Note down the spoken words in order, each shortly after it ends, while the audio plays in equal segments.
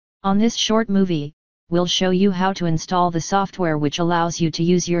On this short movie, we'll show you how to install the software which allows you to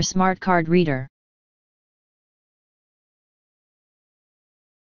use your Smartcard reader.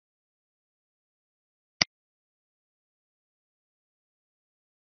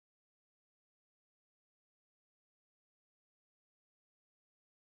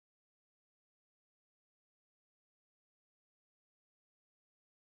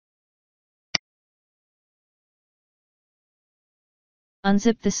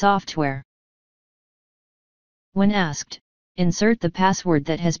 Unzip the software. When asked, insert the password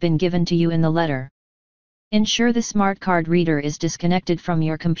that has been given to you in the letter. Ensure the Smartcard reader is disconnected from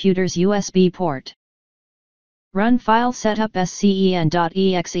your computer's USB port. Run file setup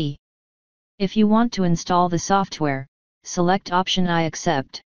scen.exe. If you want to install the software, select option I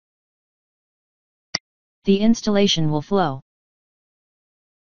accept. The installation will flow.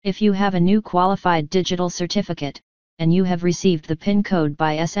 If you have a new qualified digital certificate, and you have received the PIN code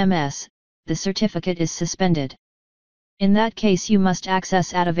by SMS, the certificate is suspended. In that case you must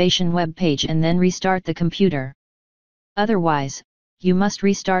access Activation web page and then restart the computer. Otherwise, you must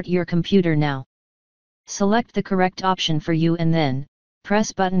restart your computer now. Select the correct option for you and then,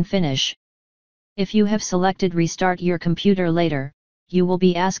 press button Finish. If you have selected Restart your computer later, you will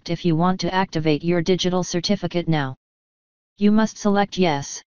be asked if you want to activate your digital certificate now. You must select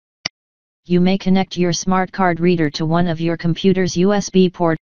Yes. You may connect your Smartcard reader to one of your computer's USB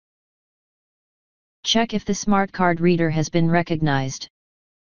port. Check if the Smartcard reader has been recognized.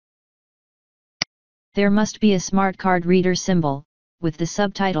 There must be a Smartcard reader symbol, with the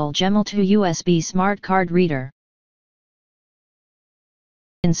subtitle Gmail to USB Smartcard reader.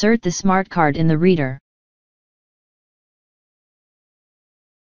 Insert the Smartcard in the reader.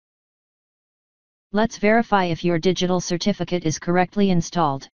 Let's verify if your digital certificate is correctly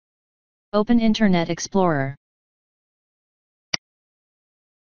installed. Open Internet Explorer.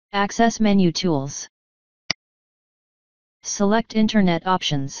 Access Menu Tools. Select Internet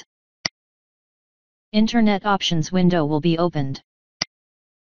Options. Internet Options window will be opened.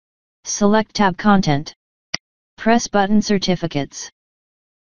 Select Tab Content. Press button Certificates.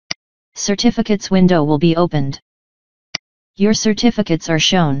 Certificates window will be opened. Your certificates are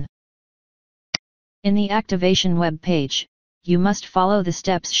shown. In the activation web page, you must follow the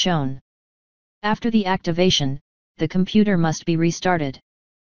steps shown. After the activation, the computer must be restarted.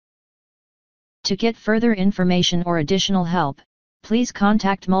 To get further information or additional help, please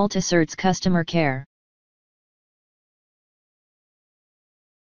contact Multicert's customer care.